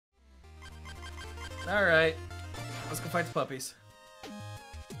Alright. Let's go fight the puppies.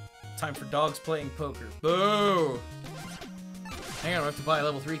 Time for dogs playing poker. Boo! Hang on, we have to buy a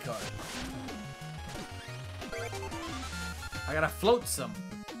level 3 card. I gotta float some.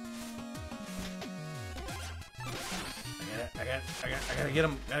 I gotta get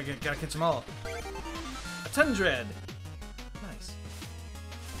them. Gotta catch them all. A Tundred. Nice.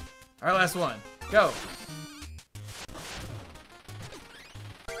 Alright, last one. Go.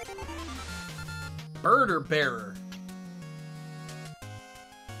 Birder Bearer.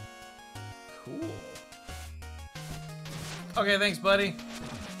 Cool. Okay, thanks, buddy.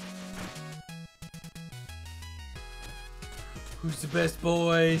 Who's the best,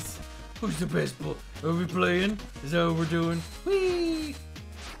 boys? Who's the best boy? Are we playing? Is that what we're doing? Whee!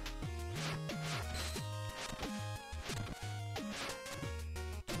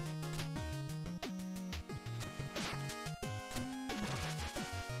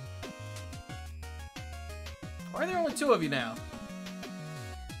 Why are there only 2 of you now?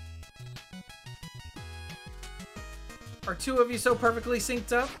 Are 2 of you so perfectly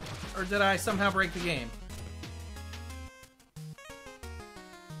synced up? Or did I somehow break the game?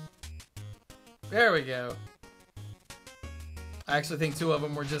 There we go. I actually think 2 of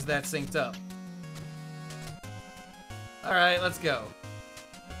them were just that synced up. Alright, let's go.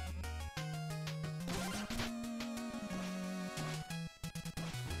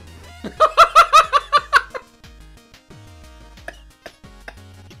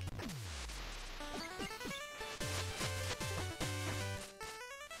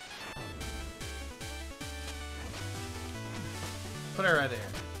 Put her right there.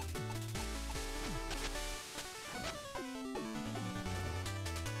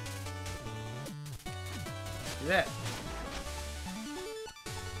 Do that.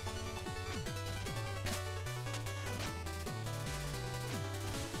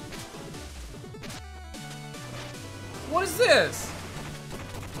 What is this?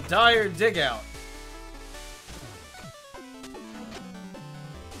 Dire dig out.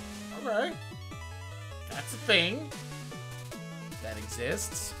 Alright. That's a thing that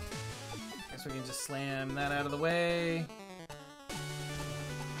exists. Guess we can just slam that out of the way.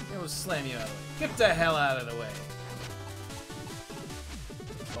 It was slam you out of the way. Get the hell out of the way.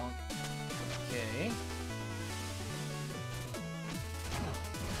 Bonk. Okay.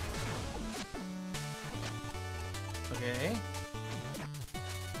 Okay.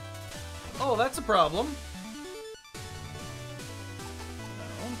 Oh, that's a problem.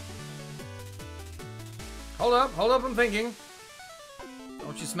 No. Hold up, I'm thinking.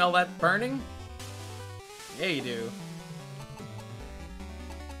 Don't you smell that burning? Yeah, you do.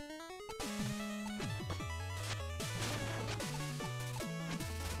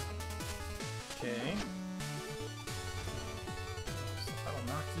 Okay. So that'll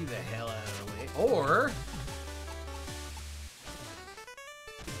knock you the hell out of the way. Or...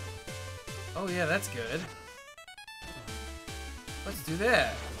 oh yeah, that's good. Let's do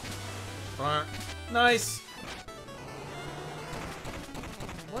that. Nice!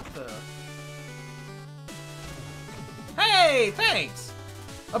 What the... hey, thanks!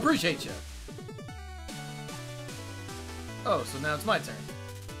 Appreciate you. Oh, so now it's my turn.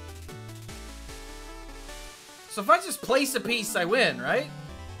 So if I just place a piece, I win, right?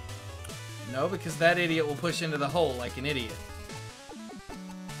 No, because that idiot will push into the hole like an idiot.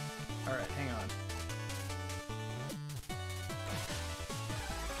 Alright, hang on.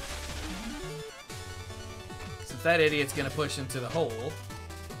 Since that idiot's gonna push into the hole...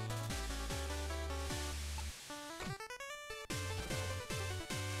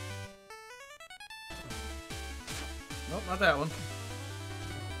 nope, not that one.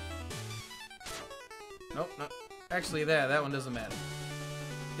 Nope, not... actually, that one doesn't matter.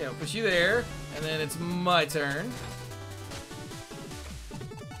 Yeah, we'll push you there, and then it's my turn.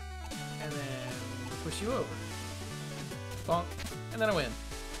 And then push you over. Bonk, and then I win.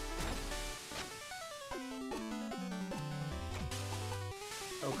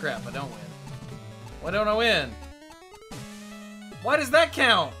 Oh crap, I don't win. Why don't I win? Why does that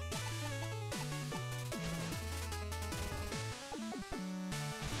count?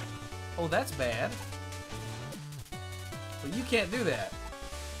 Oh, that's bad. But you can't do that.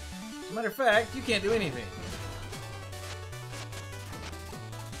 As a matter of fact, you can't do anything.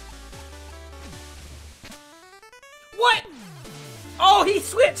 What? Oh, he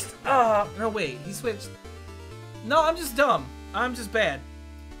switched! Oh, no, wait. He switched. No, I'm just dumb. I'm just bad.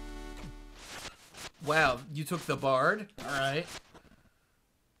 Wow, you took the Bard? Alright.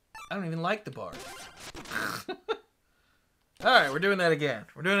 I don't even like the Bard. Alright, we're doing that again.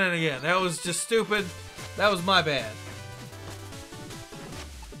 We're doing it again. That was just stupid. That was my bad.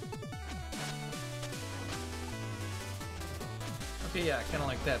 Okay, yeah, kind of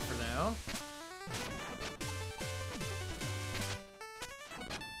like that for now.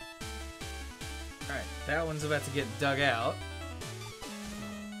 Alright, that one's about to get dug out.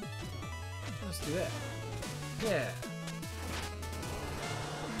 Let's do that. Yeah.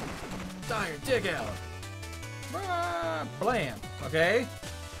 Dire, dig out. Ah, blam. Okay.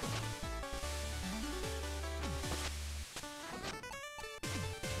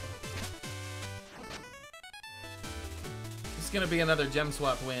 It's gonna be another gem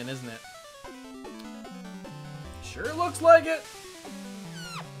swap win, isn't it? Sure looks like it.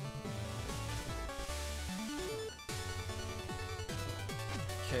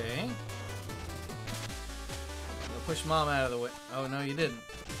 Okay. Go push Mom out of the way. Oh, no, you didn't.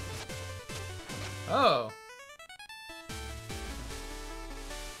 Oh.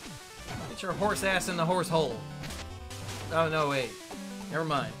 Get your horse ass in the horse hole. Oh, no, wait. Never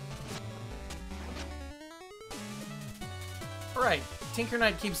mind. Alright, Tinker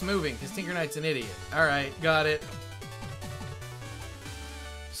Knight keeps moving, because Tinker Knight's an idiot. Alright, got it.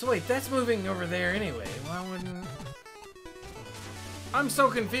 So wait, that's moving over there anyway. Why wouldn't... I'm so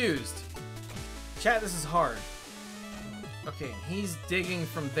confused. Chat, this is hard. Okay, he's digging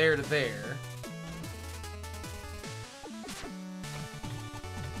from there to there.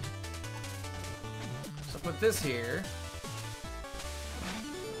 So put this here.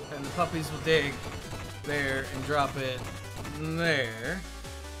 And the puppies will dig there and drop it there.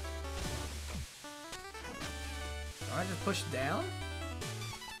 Do I just push down?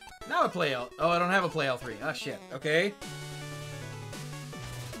 Now I play L. Oh, I don't have a play L3. Ah, shit. Okay.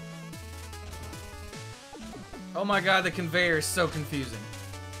 Oh my god, the conveyor is so confusing.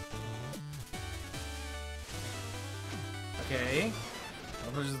 Okay.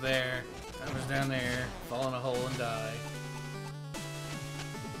 I'll push there. I'll push down there. Fall in a hole and die.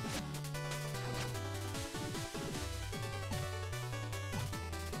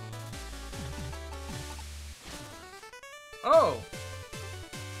 Oh!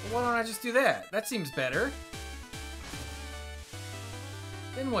 Well, why don't I just do that? That seems better.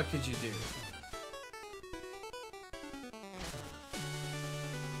 Then what could you do?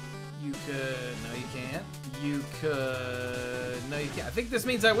 You could... No, you can't. You could... No, you can't. I think this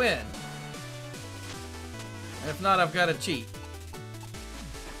means I win. And if not, I've got to cheat.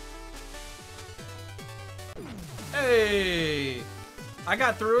 Hey! I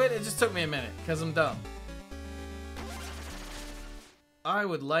got through it. It just took me a minute, because I'm dumb. I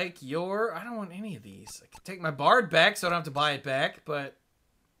would like your... I don't want any of these. I can take my Bard back so I don't have to buy it back, but...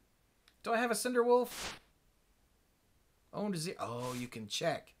 Do I have a Cinderwolf? Owned is... Oh, you can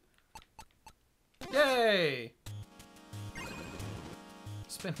check. Yay!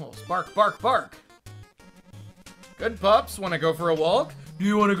 Spinwolves. Bark, bark, bark! Good pups. Want to go for a walk? Do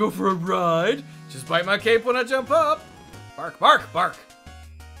you want to go for a ride? Just bite my cape when I jump up. Bark, bark, bark!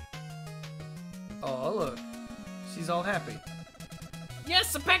 Oh, look. She's all happy.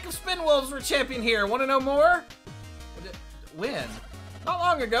 Yes, a pack of Spinwolves were champion here. Want to know more? When? Not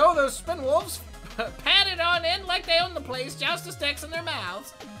long ago, those Spinwolves padded on in like they owned the place, Joustus decks in their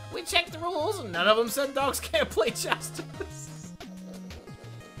mouths. We checked the rules, and none of them said dogs can't play Joustus.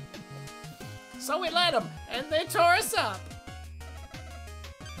 So we let them, and they tore us up.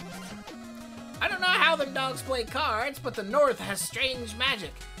 I don't know how them dogs play cards, but the North has strange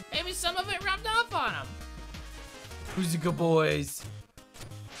magic. Maybe some of it rubbed off on them. Who's the good boys?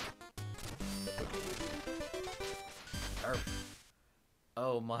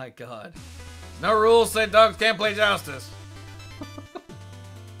 Oh my god. No rules say dogs can't play Joustus.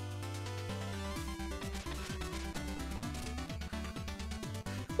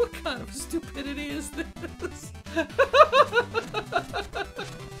 What kind of stupidity is this? And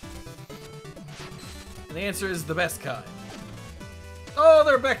the answer is the best kind. Oh,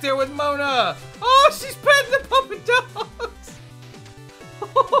 they're back there with Mona! Oh, she's petting the puppy dogs!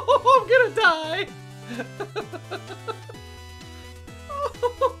 Oh, I'm gonna die!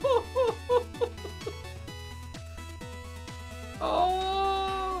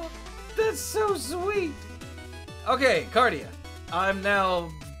 Oh, that's so sweet. Okay, Cardia. I'm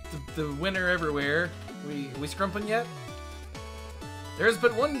now the winner everywhere. We scrumping yet? There is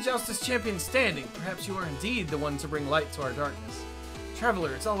but one Joustus champion standing. Perhaps you are indeed the one to bring light to our darkness.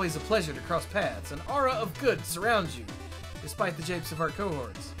 Traveler, it's always a pleasure to cross paths. An aura of good surrounds you, despite the japes of our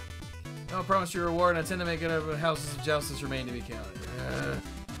cohorts. I'll promise you a reward, and I tend to make it up when houses of Joustus remain to be counted.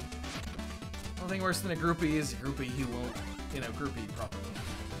 Nothing worse than a groupie is a groupie who won't, groupie properly.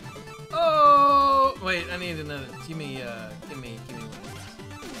 Oh, wait, I need another. Give me one of these.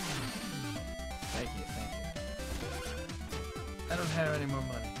 Thank you. I don't have any more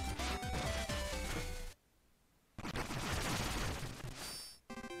money.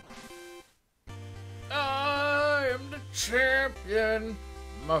 champion,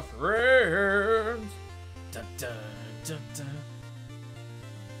 my friends. Dun, dun, dun, dun.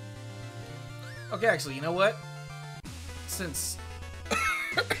 Okay, actually, you know what? Since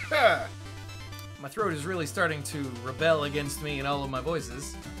my throat is really starting to rebel against me and all of my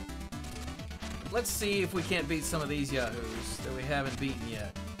voices, let's see if we can't beat some of these yahoos that we haven't beaten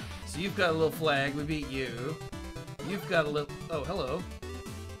yet. So you've got a little flag, we beat you. You've got a little... Oh, hello.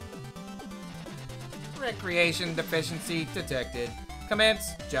 Recreation deficiency detected.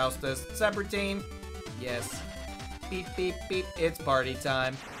 Commence. Joustus. Subroutine. Yes. Beep, beep, beep. It's party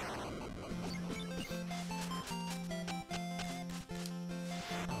time.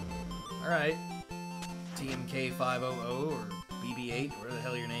 Alright. TMK 500 or BB8, whatever the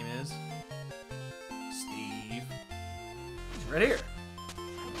hell your name is. Steve. It's right here.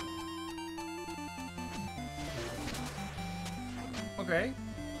 Okay.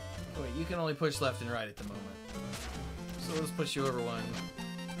 Wait, you can only push left and right at the moment. So let's push you over one.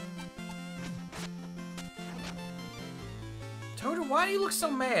 Toter, why do you look so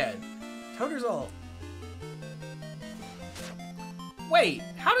mad? Toter's all... Wait,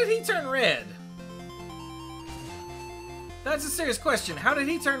 how did he turn red? That's a serious question. How did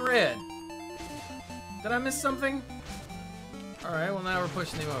he turn red? Did I miss something? Alright, well now we're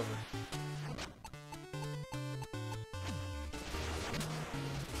pushing him over.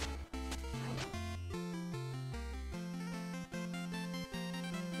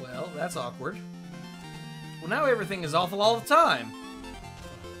 Well, that's awkward. Well, now everything is awful all the time.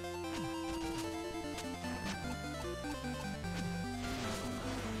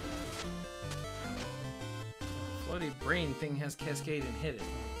 Floaty brain thing has cascade and hit it.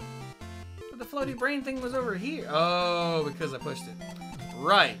 But the floaty brain thing was over here. Oh, because I pushed it.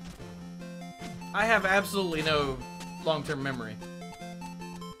 Right. I have absolutely no long-term memory.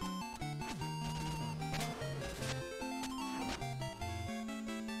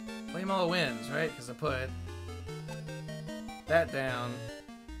 Flame all wins, right? Because I put that down,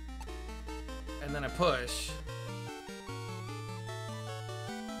 and then I push,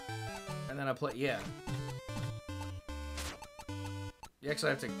 and then I play. Yeah. You actually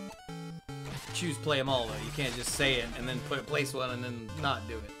have to choose play them all, though. You can't just say it and then place one and then not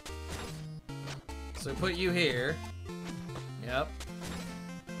do it. So put you here. Yep.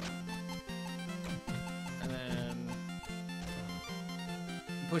 And then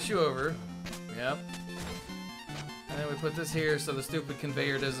push you over. Yep. And then we put this here so the stupid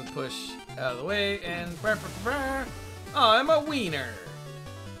conveyor doesn't push out of the way. And oh, I'm a wiener.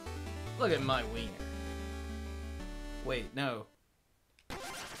 Look at my wiener. Wait, no.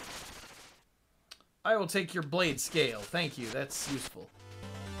 I will take your blade scale. Thank you. That's useful.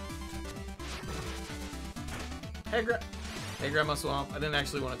 Hey, Grandma Swamp. I didn't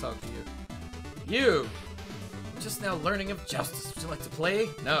actually want to talk to you. You! I'm just now learning of Joustus. Would you like to play?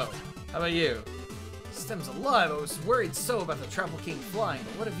 No. How about you? System's alive. I was worried so about the Tropical King flying,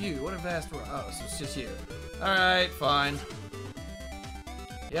 but what of you? What of Asteroid? Oh, so it's just you. Alright, fine.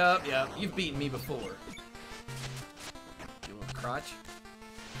 Yep. You've beaten me before. You little crotch.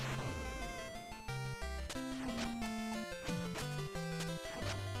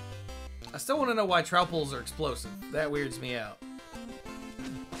 I still want to know why Trouples are explosive. That weirds me out.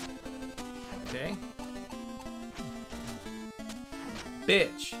 Okay.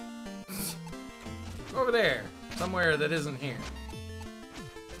 Bitch. Over there. Somewhere that isn't here.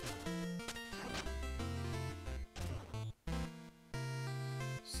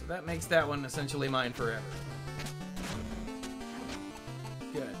 So that makes that one essentially mine forever.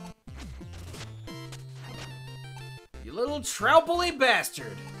 Good. You little Trouply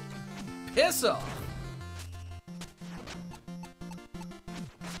bastard. Piss off!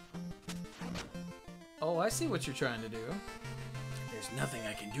 Oh, I see what you're trying to do. There's nothing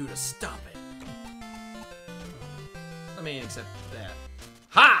I can do to stop it. I mean, except that.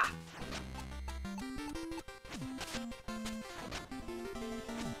 Ha!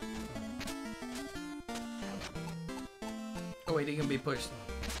 Oh wait, he can be pushed.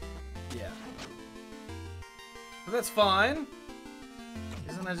 Yeah. But that's fine.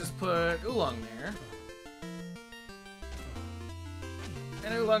 And I just put Oolong there.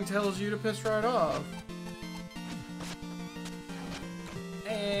 And Oolong tells you to piss right off.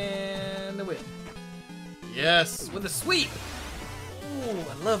 And a whip. Yes, with a sweep. Ooh,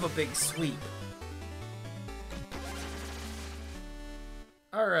 I love a big sweep.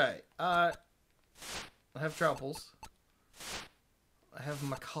 Alright, I have Trouples. I have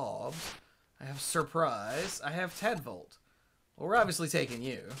Macabres. I have Surprise. I have Tadvolt. Well, we're obviously taking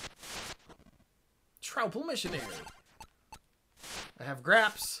you. Trouple Missionary. I have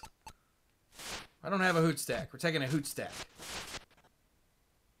Graps. I don't have a hoot stack. We're taking a hoot stack.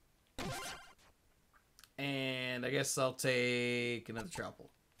 And I guess I'll take another Troupple.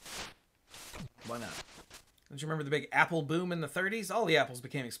 Why not? Don't you remember the big apple boom in the 30s? All the apples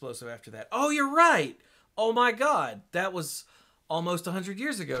became explosive after that. Oh, you're right! Oh my god. That was almost 100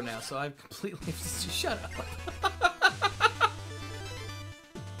 years ago now, so I've completely... Shut up.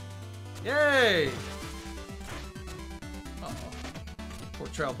 Yay! Uh-oh. Poor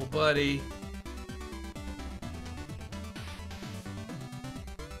Troupple buddy.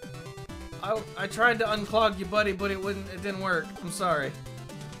 I tried to unclog you, buddy, but it didn't work. I'm sorry.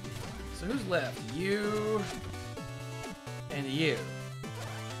 So who's left? You and you.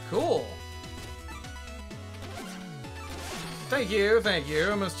 Cool. Thank you, thank you.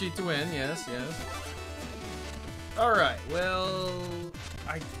 I must cheat to win. Yes, yes. All right. Well,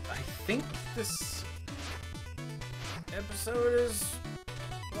 I think this episode is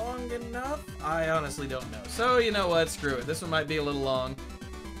long enough. I honestly don't know. So you know what? Screw it. This one might be a little long.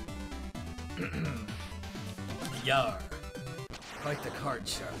 Yar. Like the card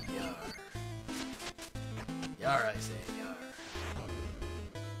sharp. Yar. Yar, I say. Yar.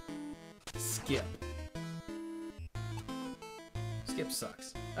 Skip. Skip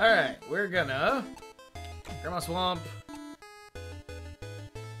sucks. Alright, we're gonna... Grandma Swamp.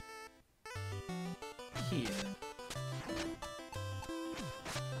 Here.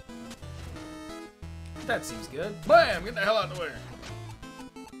 That seems good. Bam! Get the hell out of the way.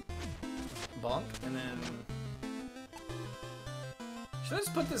 Bonk, and then... Should I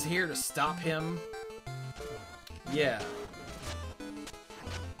just put this here to stop him? Yeah.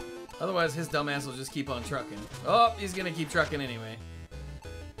 Otherwise, his dumbass will just keep on trucking. Oh, he's gonna keep trucking anyway.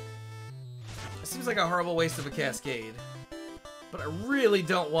 It seems like a horrible waste of a cascade. But I really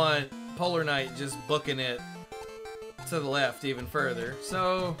don't want Polar Knight just booking it to the left even further.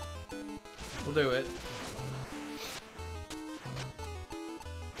 So, we'll do it.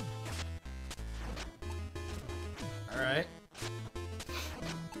 Alright.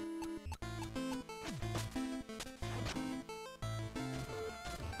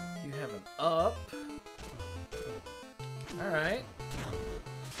 You have an up. Alright.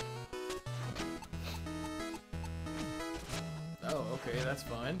 Oh, okay, that's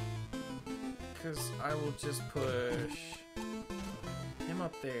fine. Because I will just push him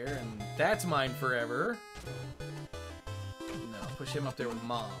up there, and that's mine forever. No, push him up there with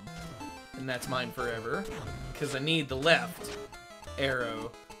Mom. And that's mine forever. Because I need the left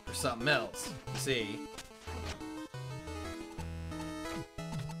arrow for something else. See?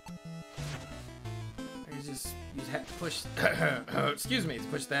 I just have to push... excuse me,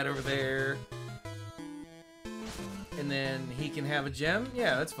 push that over there. And then he can have a gem?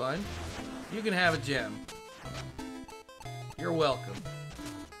 Yeah, that's fine. You can have a gem. You're welcome.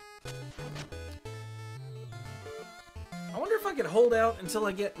 I wonder if I could hold out until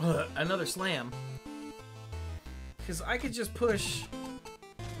I get another slam. Because I could just push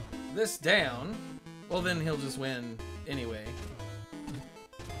this down. Well, then he'll just win anyway.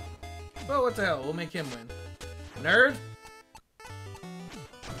 Well, what the hell? We'll make him win. Nerd!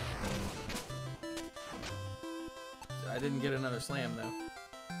 I didn't get another slam, though.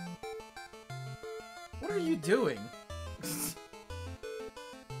 What are you doing?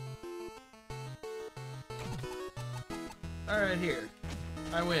 Alright, here.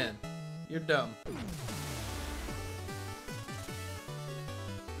 I win. You're dumb.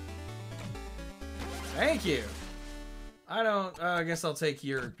 Thank you! I don't... I guess I'll take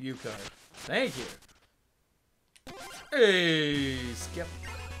your U card. Thank you! Hey! Skip.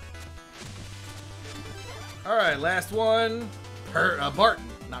 Alright, last one. Barton.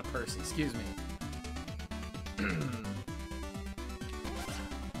 Not Percy, excuse me.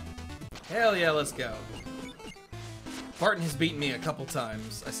 Hell yeah, let's go. Barton has beaten me a couple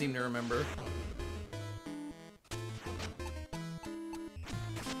times, I seem to remember.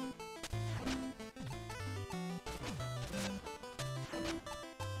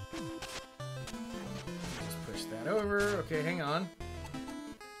 Just push that over. Okay, hang on.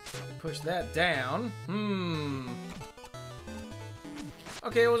 Push that down.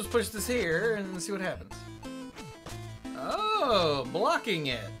 Okay, we'll just push this here and see what happens. Oh, blocking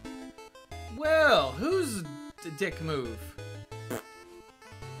it. Well, who's the dick move? Does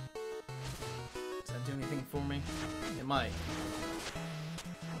that do anything for me? It might.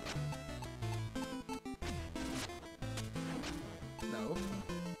 No.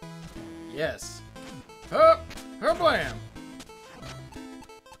 Yes. Oh, blam!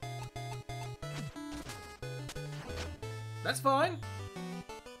 That's fine.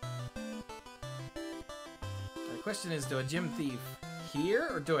 The question is, do I gem thief here,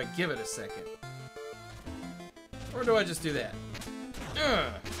 or do I give it a second? Or do I just do that?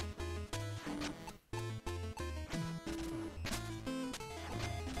 Ugh.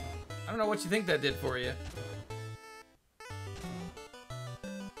 I don't know what you think that did for you.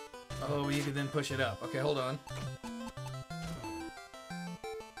 Oh, you can then push it up. Okay, hold on.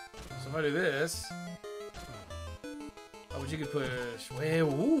 So if I do this... Oh, but you could push... Wait,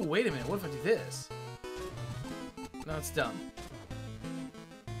 ooh, wait a minute. What if I do this? No, it's dumb.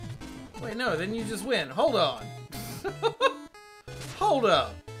 Wait, no, then you just win. Hold on. Hold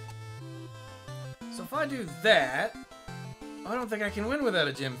up. So if I do that... I don't think I can win without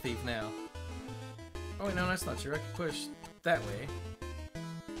a gem thief now. Oh, wait, no, that's not true. I can push that way.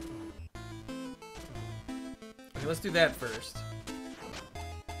 Okay, let's do that first.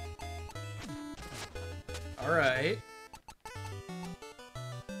 Alright.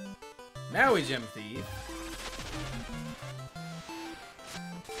 Now we gem thief.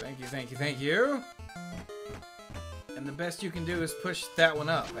 Thank you, thank you, thank you. And the best you can do is push that one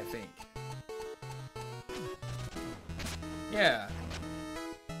up, I think. Yeah.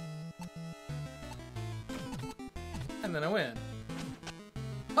 And then I win.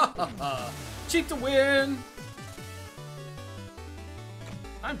 Ha ha ha! Cheat to win!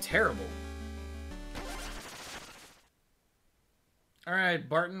 I'm terrible. Alright,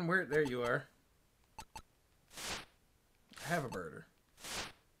 Barton, there you are. I have a birder.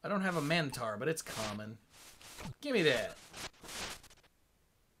 I don't have a mantar, but it's common. Give me that.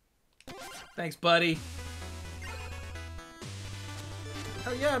 Thanks, buddy.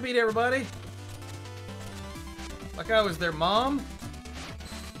 Oh yeah, I beat everybody. Like I was their mom.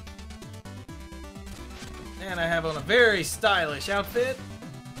 And I have on a very stylish outfit.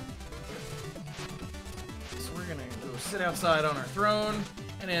 So we're gonna go sit outside on our throne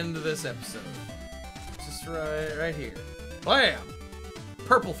and end this episode. Just right here. Blam!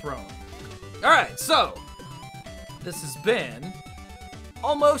 Purple throne. Alright, so this has been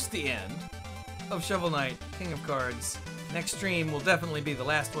almost the end of Shovel Knight, King of Cards. Next stream will definitely be the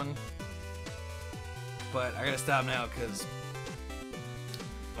last one. But I gotta stop now because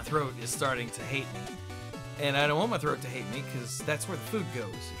my throat is starting to hate me. And I don't want my throat to hate me because that's where the food goes.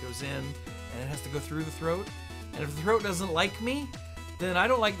 It goes in and it has to go through the throat. And if the throat doesn't like me, then I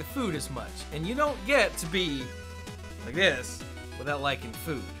don't like the food as much. And you don't get to be like this without liking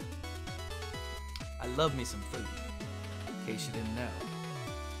food. I love me some food, in case you didn't know.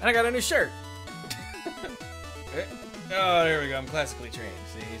 And I got a new shirt. Oh, there we go. I'm classically trained.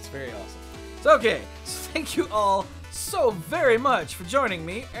 See, it's very awesome. So, okay. So thank you all so very much for joining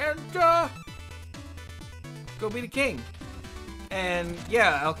me. And, go be the king. And,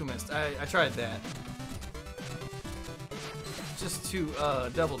 yeah, Alchemist. I tried that. Just to,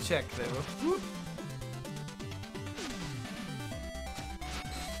 double check, though. Whoop.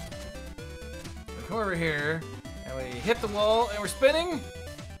 We come over here. And we hit the wall. And we're spinning.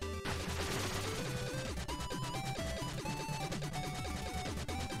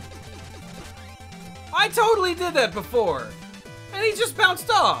 I totally did that before, and he just bounced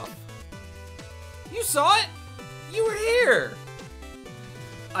off. You saw it? You were here.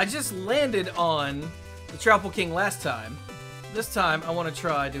 I just landed on the Trample King last time. This time, I want to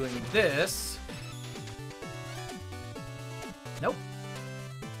try doing this. Nope.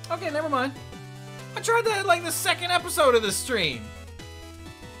 Okay, never mind. I tried that like the second episode of this stream.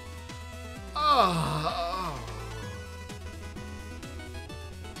 Oh.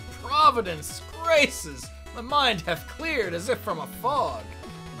 Providence. Graces, my mind hath cleared as if from a fog.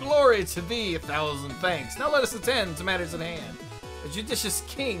 Glory to thee, 1,000 thanks. Now let us attend to matters at hand. A judicious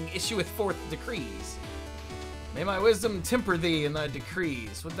king issueth forth decrees. May my wisdom temper thee in thy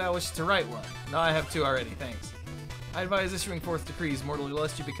decrees. Would thou wish to write one? No, I have 2 already, thanks. I advise issuing forth decrees, mortally,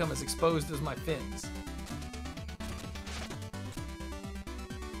 lest you become as exposed as my fins.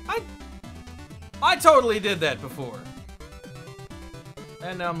 I totally did that before.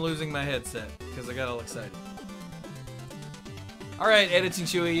 And now I'm losing my headset because I got all excited. Alright, Editing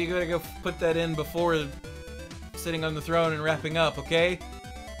Chewy, you gotta go put that in before sitting on the throne and wrapping up, okay?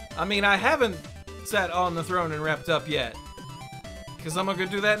 I mean, I haven't sat on the throne and wrapped up yet. Because I'm gonna go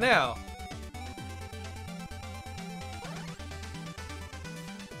do that now.